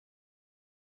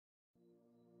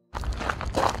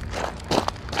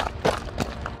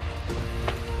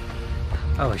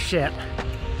Oh shit.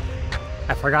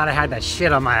 I forgot I had that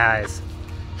shit on my eyes.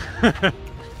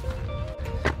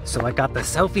 So I got the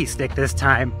selfie stick this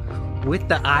time with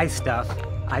the eye stuff.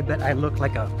 I bet I look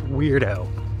like a weirdo.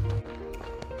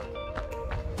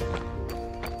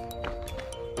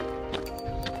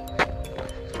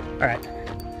 All right,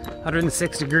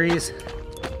 106 degrees.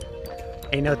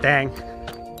 Ain't no thing.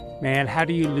 Man, how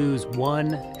do you lose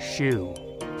one shoe?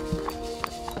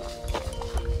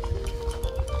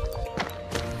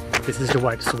 This is to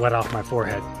wipe sweat off my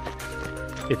forehead.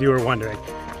 If you were wondering,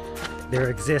 there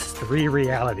exists 3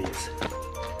 realities.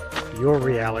 Your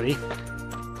reality,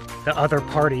 the other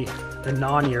party, the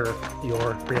non-your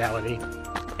reality,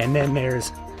 and then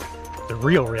there's the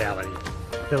real reality.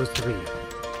 Those 3.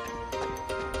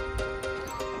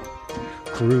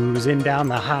 Cruising down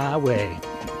the highway.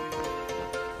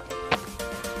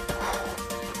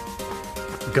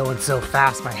 Going so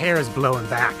fast, my hair is blowing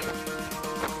back.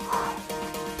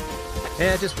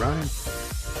 Yeah, just running.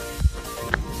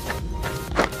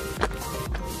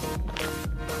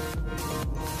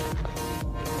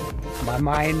 My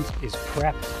mind is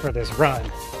prepped for this run.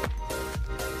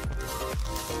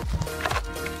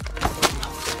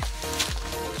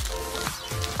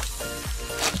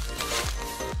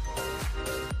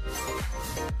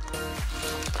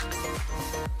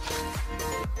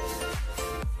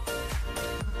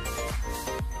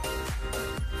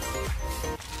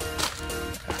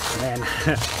 Man,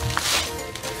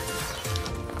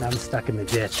 now I'm stuck in the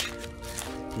ditch.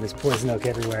 And there's poison oak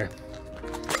everywhere.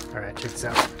 All right, check this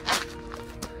out.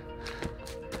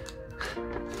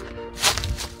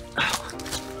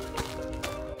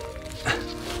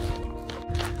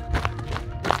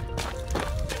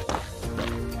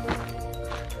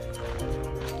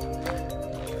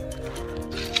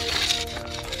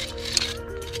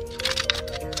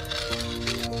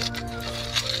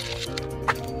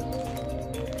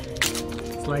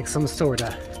 Like some sort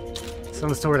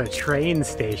of train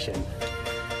station.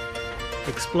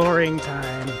 Exploring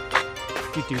time.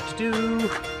 Do do do do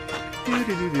do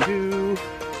do do do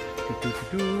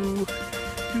do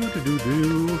do do do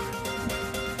do.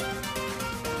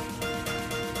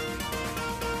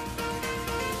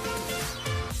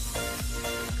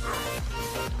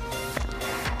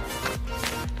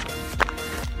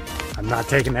 I'm not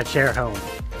taking that chair home.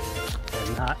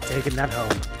 I'm not taking that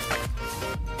home.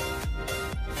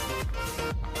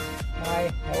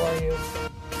 Hi, how are you?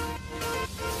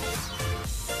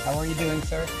 How are you doing,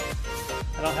 sir?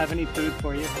 I don't have any food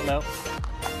for you. Hello?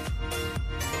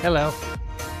 Hello?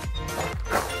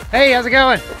 Hey, how's it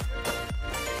going?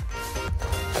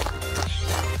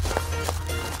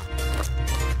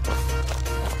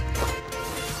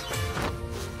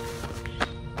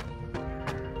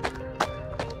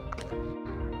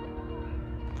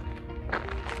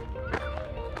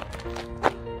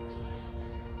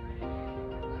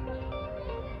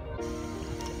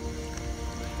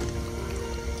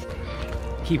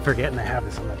 Keep forgetting I have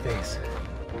this on my face.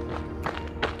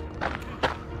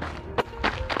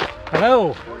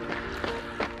 Hello!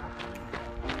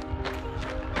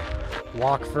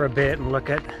 Walk for a bit and look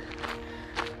at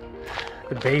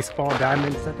the baseball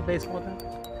diamond. Is that the baseball diamond?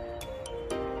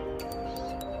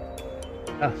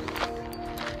 Oh,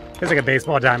 there's like a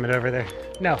baseball diamond over there.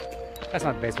 No, that's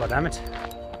not the baseball diamond.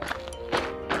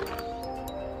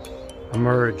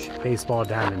 Emerge, baseball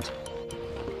diamond.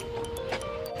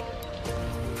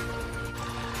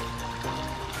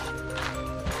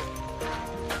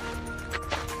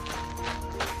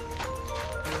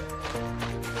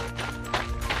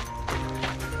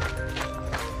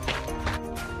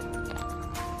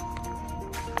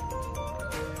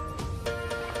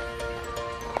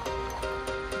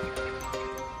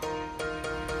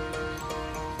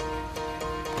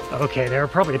 Okay, there are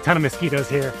probably a ton of mosquitoes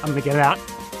here. I'm gonna get it out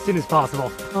as soon as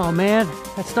possible. Oh man,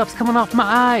 that stuff's coming off my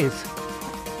eyes.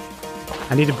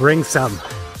 I need to bring some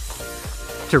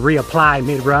to reapply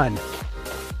mid-run.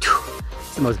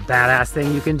 It's the most badass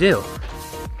thing you can do.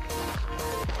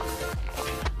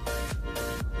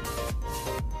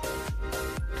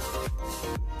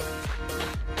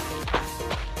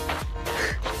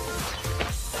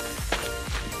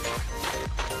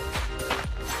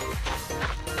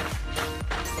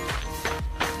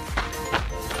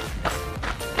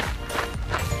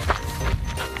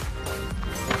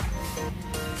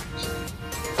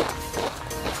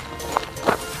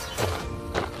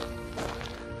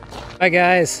 Bye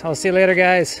guys, I'll see you later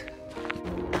guys.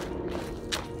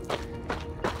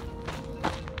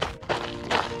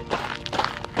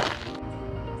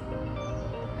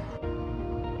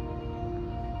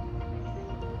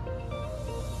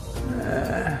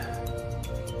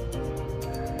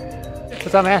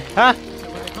 What's up man? Huh?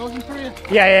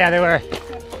 Yeah, they were.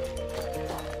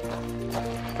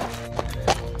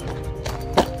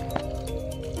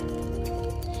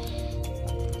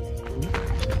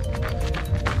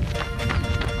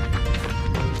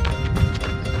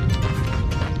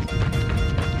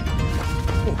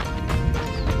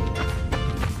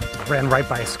 Ran right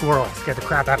by a squirrel, scared the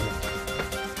crap out of me.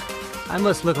 I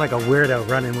must look like a weirdo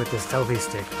running with this selfie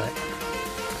stick, but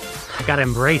I gotta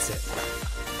embrace it.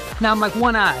 Now I'm like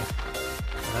one eye.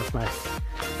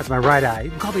 That's my right eye. You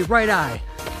can call me right eye.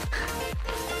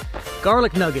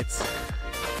 Garlic nuggets.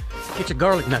 Get your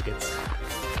garlic nuggets.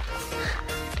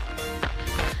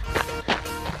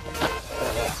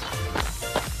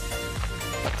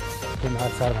 Getting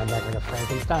outside of my neck like a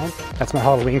Frankenstein. That's my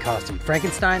Halloween costume.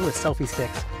 Frankenstein with selfie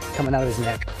sticks coming out of his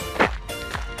neck.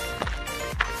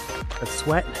 That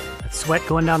sweat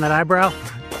going down that eyebrow.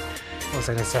 What was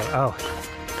I gonna say? Oh,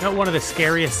 you know what one of the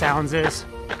scariest sounds is?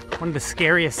 One of the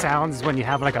scariest sounds is when you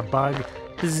have like a bug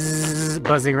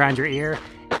buzzing around your ear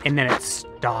and then it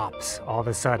stops. All of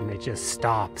a sudden it just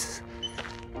stops.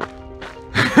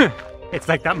 It's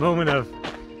like that moment of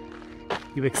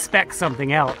you expect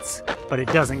something else, but it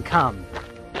doesn't come.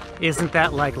 Isn't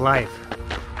that like life?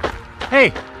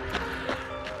 Hey!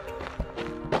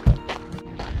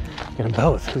 Get them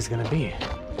both. Who's gonna be?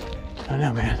 I don't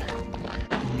know, man.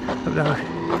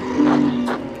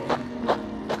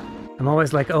 I'm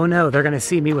always like, oh no, they're gonna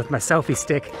see me with my selfie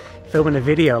stick filming a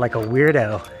video like a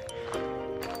weirdo.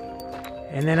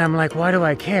 And then I'm like, why do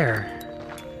I care?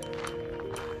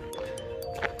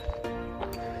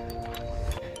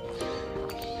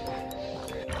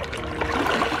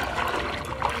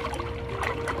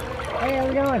 Hey, how's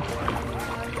it going?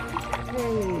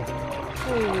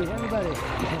 Hey, everybody.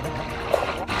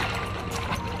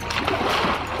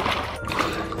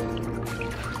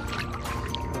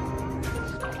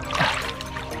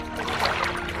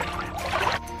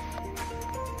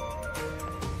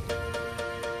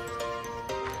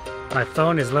 My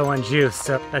phone is low on juice,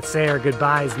 so let's say our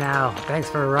goodbyes now. Thanks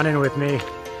for running with me.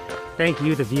 Thank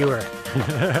you, the viewer.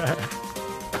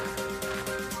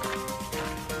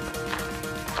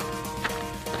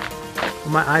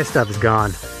 My eye stuff is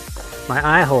gone. My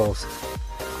eye holes.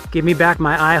 Give me back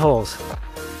my eye holes.